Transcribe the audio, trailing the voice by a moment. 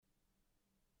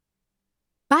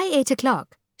By 8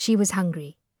 o'clock, she was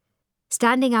hungry.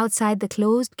 Standing outside the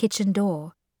closed kitchen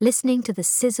door, listening to the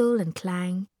sizzle and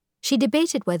clang, she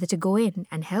debated whether to go in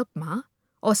and help Ma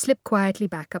or slip quietly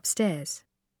back upstairs.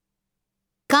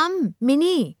 "Come,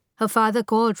 Minnie," her father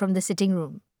called from the sitting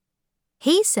room.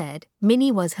 He said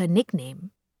Minnie was her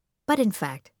nickname, but in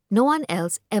fact, no one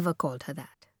else ever called her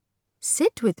that.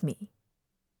 "Sit with me."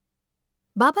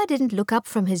 Baba didn't look up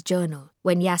from his journal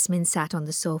when Yasmin sat on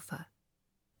the sofa.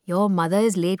 "Your mother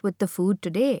is late with the food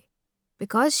today,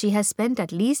 because she has spent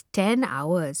at least 10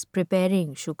 hours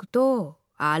preparing shukto,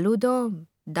 aloo dom,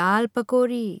 dal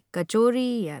pakori,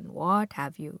 kachori, and what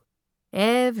have you.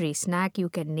 Every snack you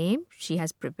can name, she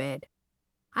has prepared.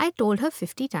 I told her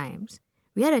 50 times,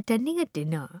 we are attending a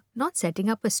dinner, not setting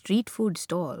up a street food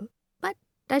stall. But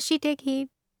does she take heed?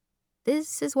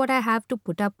 This is what I have to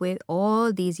put up with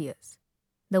all these years.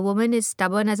 The woman is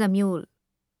stubborn as a mule."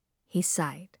 He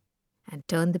sighed and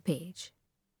turned the page.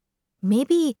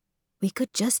 "Maybe we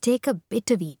could just take a bit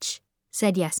of each,"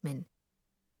 said Yasmin.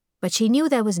 But she knew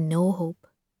there was no hope.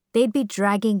 They'd be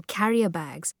dragging carrier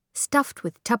bags stuffed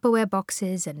with Tupperware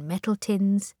boxes and metal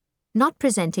tins, not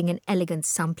presenting an elegant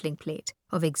sampling plate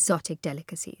of exotic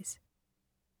delicacies.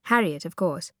 Harriet, of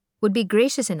course, would be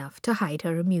gracious enough to hide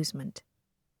her amusement.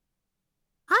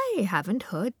 "I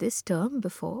haven't heard this term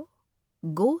before.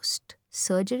 Ghost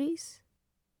surgeries?"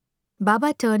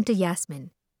 Baba turned to Yasmin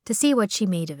to see what she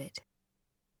made of it.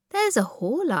 "There's a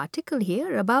whole article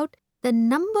here about the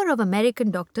number of American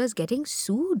doctors getting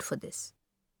sued for this.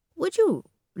 Would you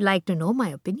like to know my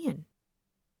opinion?"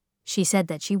 She said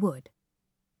that she would.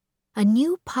 A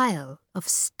new pile of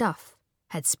stuff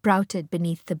had sprouted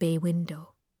beneath the bay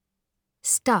window.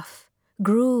 Stuff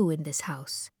grew in this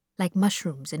house like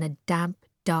mushrooms in a damp,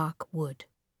 dark wood.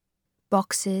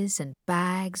 Boxes and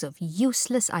bags of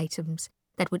useless items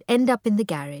that would end up in the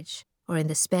garage or in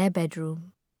the spare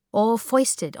bedroom, or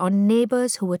foisted on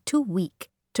neighbors who were too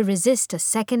weak to resist a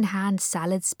second-hand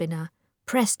salad spinner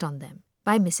pressed on them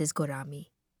by Mrs. Ghorami.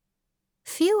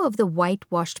 Few of the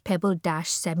whitewashed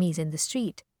pebble-dash semis in the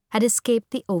street had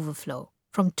escaped the overflow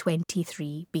from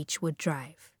 23 Beechwood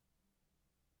Drive.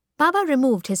 Baba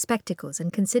removed his spectacles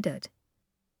and considered.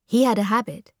 He had a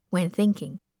habit, when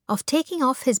thinking, of taking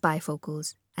off his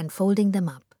bifocals and folding them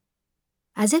up,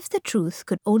 as if the truth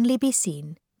could only be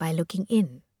seen by looking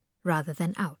in rather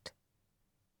than out.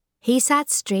 He sat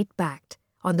straight-backed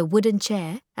on the wooden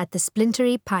chair at the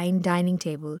splintery pine dining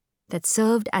table that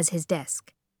served as his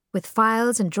desk, with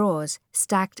files and drawers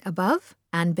stacked above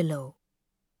and below.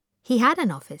 He had an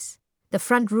office, the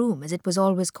front room as it was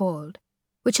always called,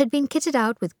 which had been kitted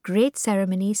out with great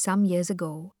ceremony some years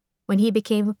ago when he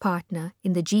became a partner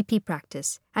in the GP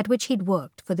practice at which he'd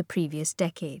worked for the previous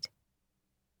decade.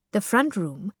 The front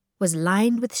room was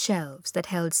lined with shelves that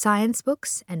held science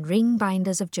books and ring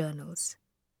binders of journals.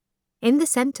 In the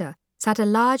center sat a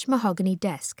large mahogany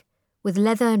desk with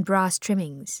leather and brass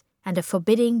trimmings and a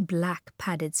forbidding black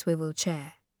padded swivel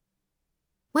chair.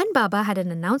 When Baba had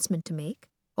an announcement to make,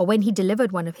 or when he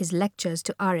delivered one of his lectures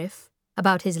to Arif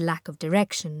about his lack of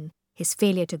direction, his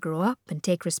failure to grow up and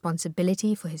take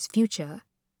responsibility for his future,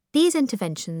 these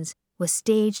interventions were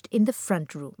staged in the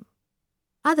front room.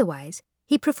 Otherwise,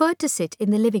 he preferred to sit in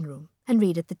the living room and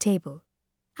read at the table,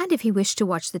 and if he wished to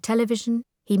watch the television,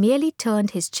 he merely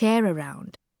turned his chair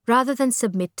around rather than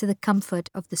submit to the comfort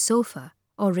of the sofa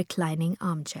or reclining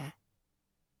armchair.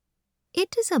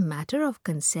 "It is a matter of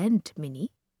consent,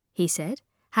 Minnie," he said,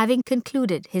 having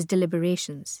concluded his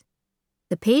deliberations.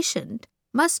 "The patient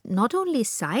must not only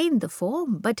sign the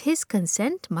form, but his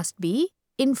consent must be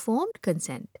informed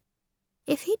consent.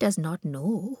 If he does not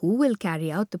know who will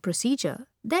carry out the procedure,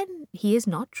 then he is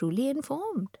not truly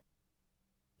informed."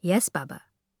 "Yes, Baba."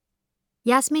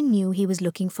 Yasmin knew he was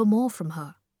looking for more from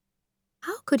her.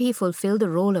 How could he fulfill the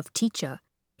role of teacher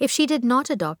if she did not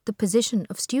adopt the position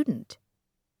of student?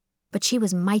 But she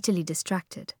was mightily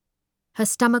distracted. Her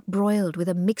stomach broiled with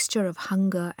a mixture of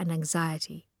hunger and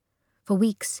anxiety. For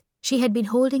weeks, she had been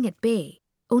holding at bay,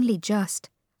 only just,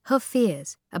 her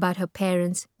fears about her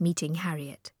parents meeting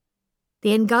Harriet.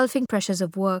 The engulfing pressures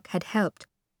of work had helped,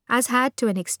 as had to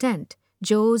an extent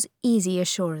Joe's easy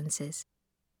assurances.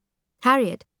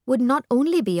 Harriet would not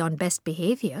only be on best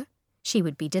behavior, she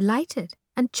would be delighted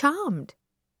and charmed.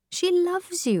 "She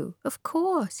loves you, of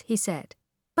course," he said,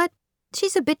 "but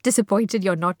she's a bit disappointed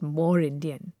you're not more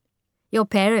Indian. Your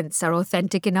parents are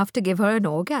authentic enough to give her an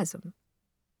orgasm."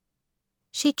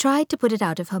 She tried to put it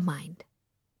out of her mind,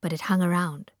 but it hung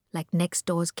around like next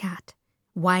door's cat,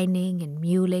 whining and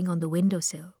mewling on the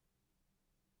windowsill.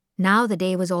 Now the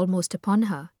day was almost upon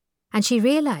her, and she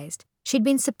realized she'd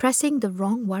been suppressing the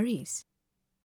wrong worries.